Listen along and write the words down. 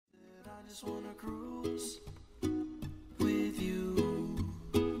just wanna cruise with you.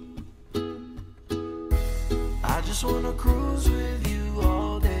 I just wanna cruise with you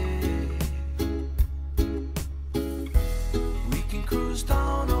all day. We can cruise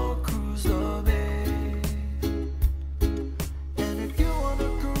down or cruise the bay. And if you wanna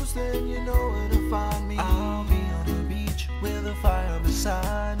cruise, then you know where to find me. I'll be on the beach with a fire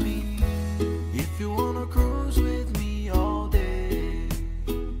beside me. If you wanna cruise with me all day,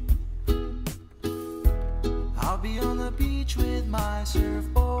 I'll be on the beach with my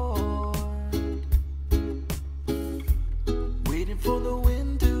surfboard, waiting for the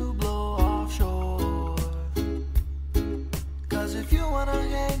wind to blow offshore. Cause if you wanna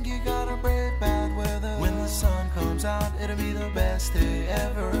hang, you gotta brave bad weather. When the sun comes out, it'll be the best day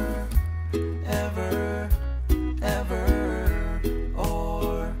ever, ever, ever.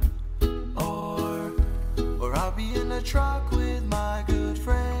 Or I'll be in a truck with my good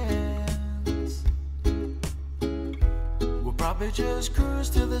friends. We'll probably just cruise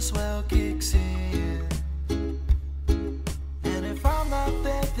till the swell kicks in. And if I'm not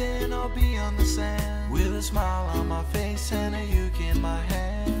there, then I'll be on the sand with a smile on my face and a uke in my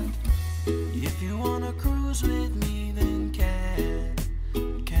hand. If you wanna cruise with me, then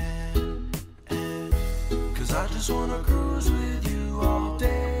and cause I just wanna cruise with you all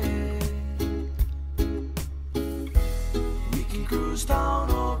day. We can cruise down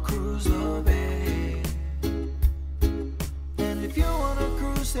or cruise the bay. And if you wanna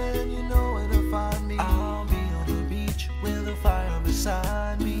cruise, then you know where to find me. I'll be on the beach with a fire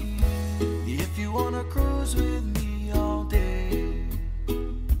beside me. If you wanna cruise with me all day,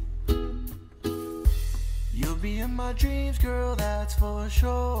 you'll be in my dreams, girl, that's for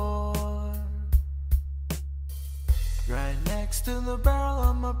sure. Right next to the barrel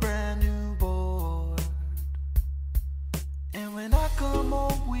of my brand new board. And when I come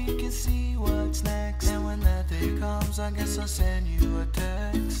home, we can see what's next. And when that day comes, I guess I'll send you a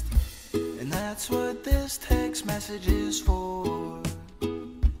text. And that's what this text message is for.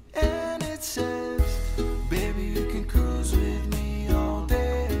 And it says, baby, you can cruise with me all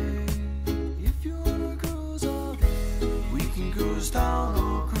day. If you wanna cruise all day, we can cruise down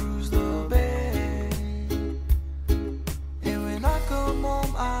or cruise the bay. And when I come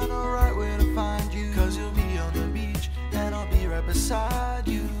home, I know right where to find you. Cause you'll be on the beach and I'll be right beside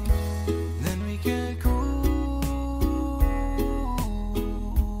you. Then we can cruise.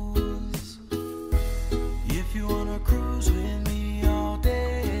 If you wanna cruise with me all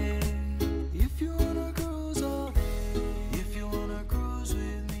day. If you wanna cruise all day. If you wanna cruise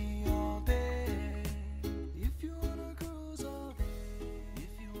with me all day. If you wanna cruise all day.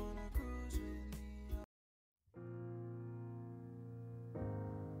 If you wanna cruise with me all day.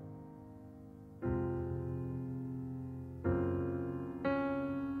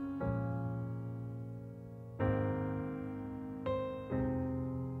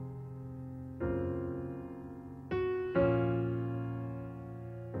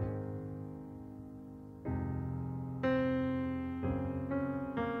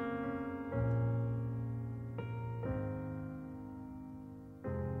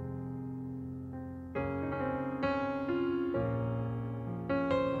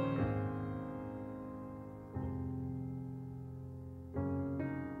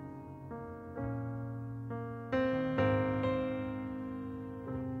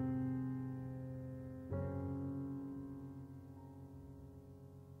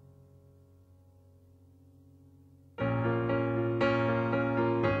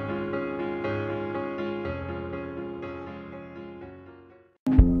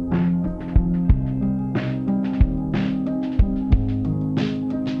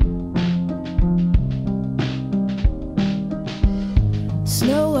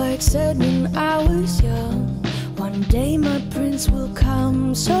 Snow White said when I was young, one day my prince will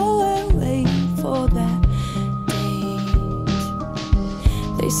come, so I'll wait for that date.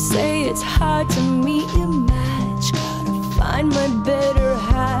 They say it's hard to meet your match, gotta find my better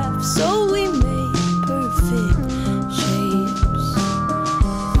half, so we make perfect shapes.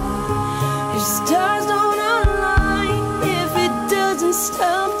 If stars don't align, if it doesn't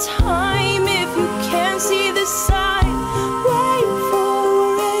stop time, if you can't see the sign, wait for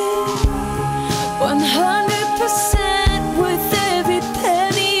 100% with every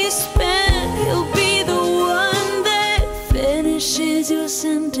penny you spend. He'll be the one that finishes your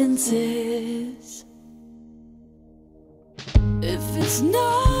sentences. If it's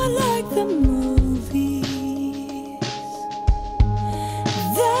not like the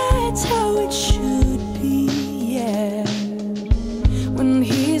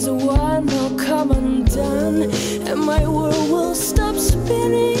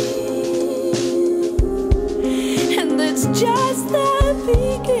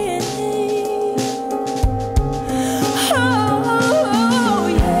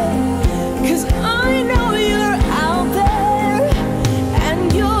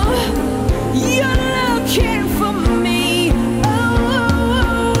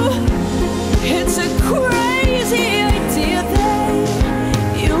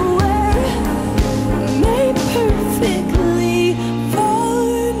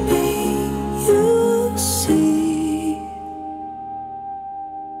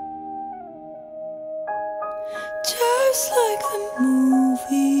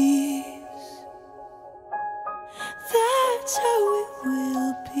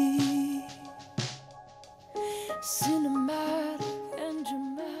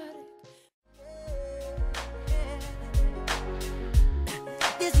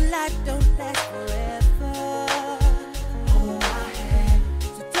life don't last forever. Hold my hand.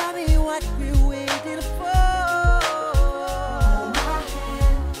 So tell me what we're waiting for. Hold my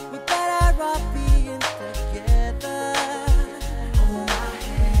hand. We better off being together. Hold my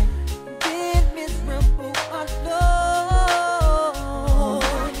hand. Being miserable alone.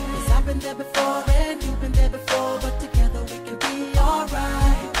 'Cause I've been there before and you've been there before, but together we can be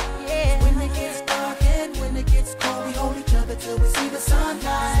alright. Yeah. When it gets dark and when it gets cold, we hold each other till we see the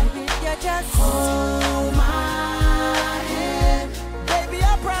sunlight. So if you just hold my hand, baby,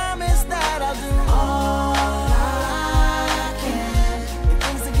 I promise that I'll do all I can. And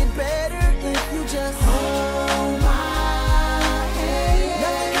things will get better if you just hold my hand.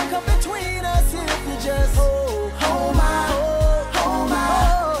 Nothing can come between us if you just hold my hand. Hold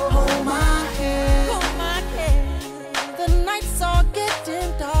my hand. The nights are getting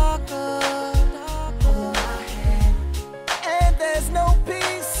darker. Hold my hand. And there's no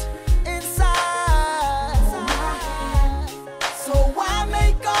peace inside. Hold my hand. So why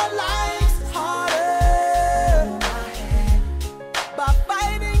make our lives harder? Hold my hand. By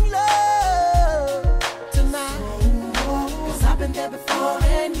fighting love tonight. 'Cause I've been there before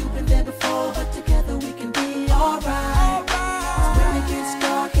and you've been there before, but together we can be alright. When it gets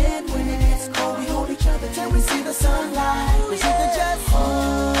dark and when it gets cold, we hold each other till we see the sunlight. 'Cause you can just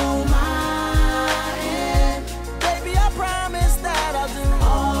hold my hand, baby, I promise that I'll do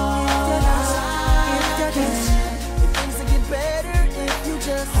all if you just, if things will get better if you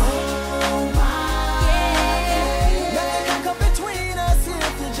just hold my hand. Nothing can come between us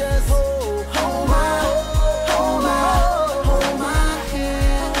if you just hold my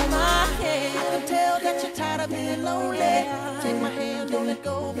hand. I can tell that you're tired of being lonely. Take my hand, don't let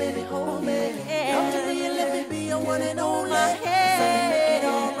go, baby, hold me. Come to me and let me be your one and only. So we make it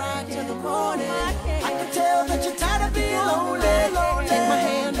alright till the morning. I can tell that you're tired of being lonely. Take my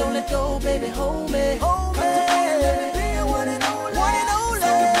hand, don't let go, baby, hold me. Come to me and let me be your one and only. So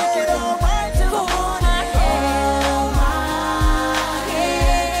we make it alright till the morning. Hold my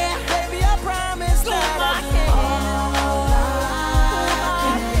hand, baby, I promise that I'll do all I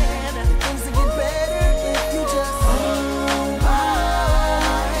can. Things will get better if you just hold my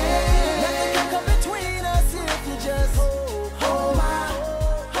hand. Nothing can come between us if you just hold my hand.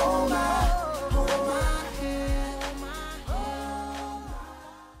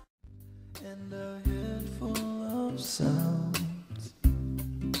 And a head full of sounds.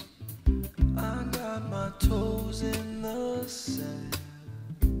 I got my toes in the sand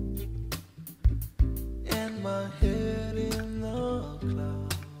and my head in the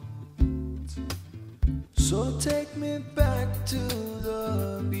clouds. So take me back to the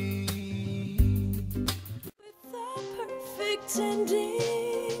beach. With a perfect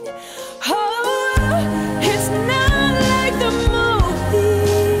ending. Oh, it's not like the movie.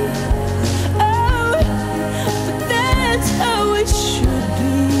 Oh, but that's how it should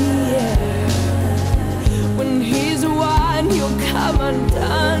be. Yeah. When he's won, you'll come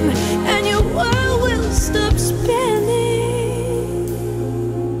undone, and your world will stop spinning.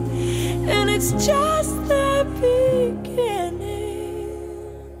 And it's just the beginning.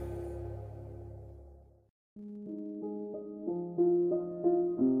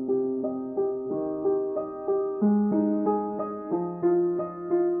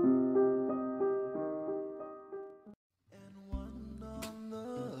 And one on the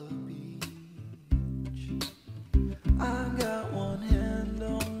beach. I got one hand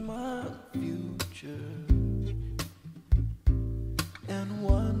on my future and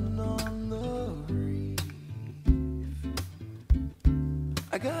one on the reef.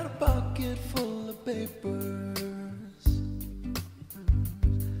 I got a pocket full of papers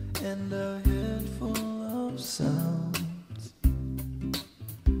and a head full of sounds.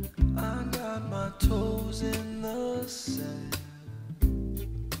 I got my toes in the sand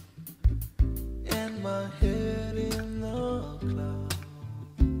and my head in the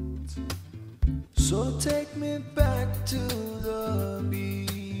clouds. So take me back to the beach.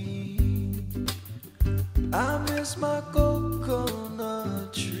 I miss my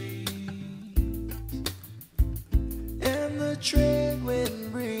coconut trees and the trade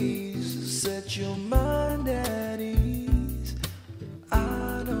wind breeze. Set your mind at ease.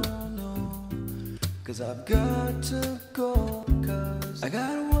 I don't know, 'cause I've got to go, 'cause I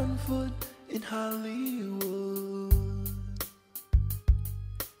got one foot in Hollywood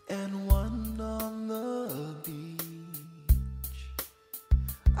and one on the beach.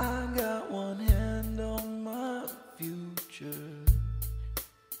 I got one hand on my future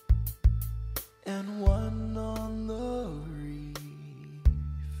and one on the reef.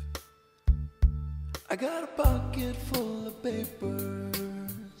 I got a pocket full of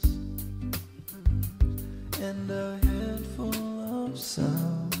papers and a handful of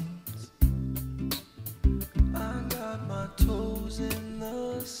sounds. I got my toes in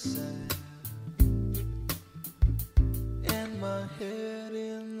the sand and my head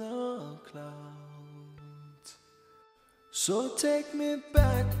in the clouds. So take me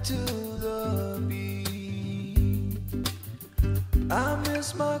back to the beach. I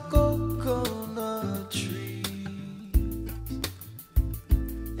miss my coconut tree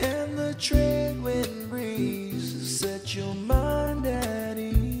and the trade wind breeze. Set your mind at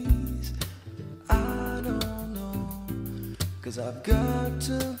ease. I don't know, 'cause I've got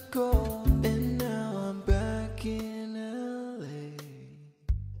to go, and now I'm back in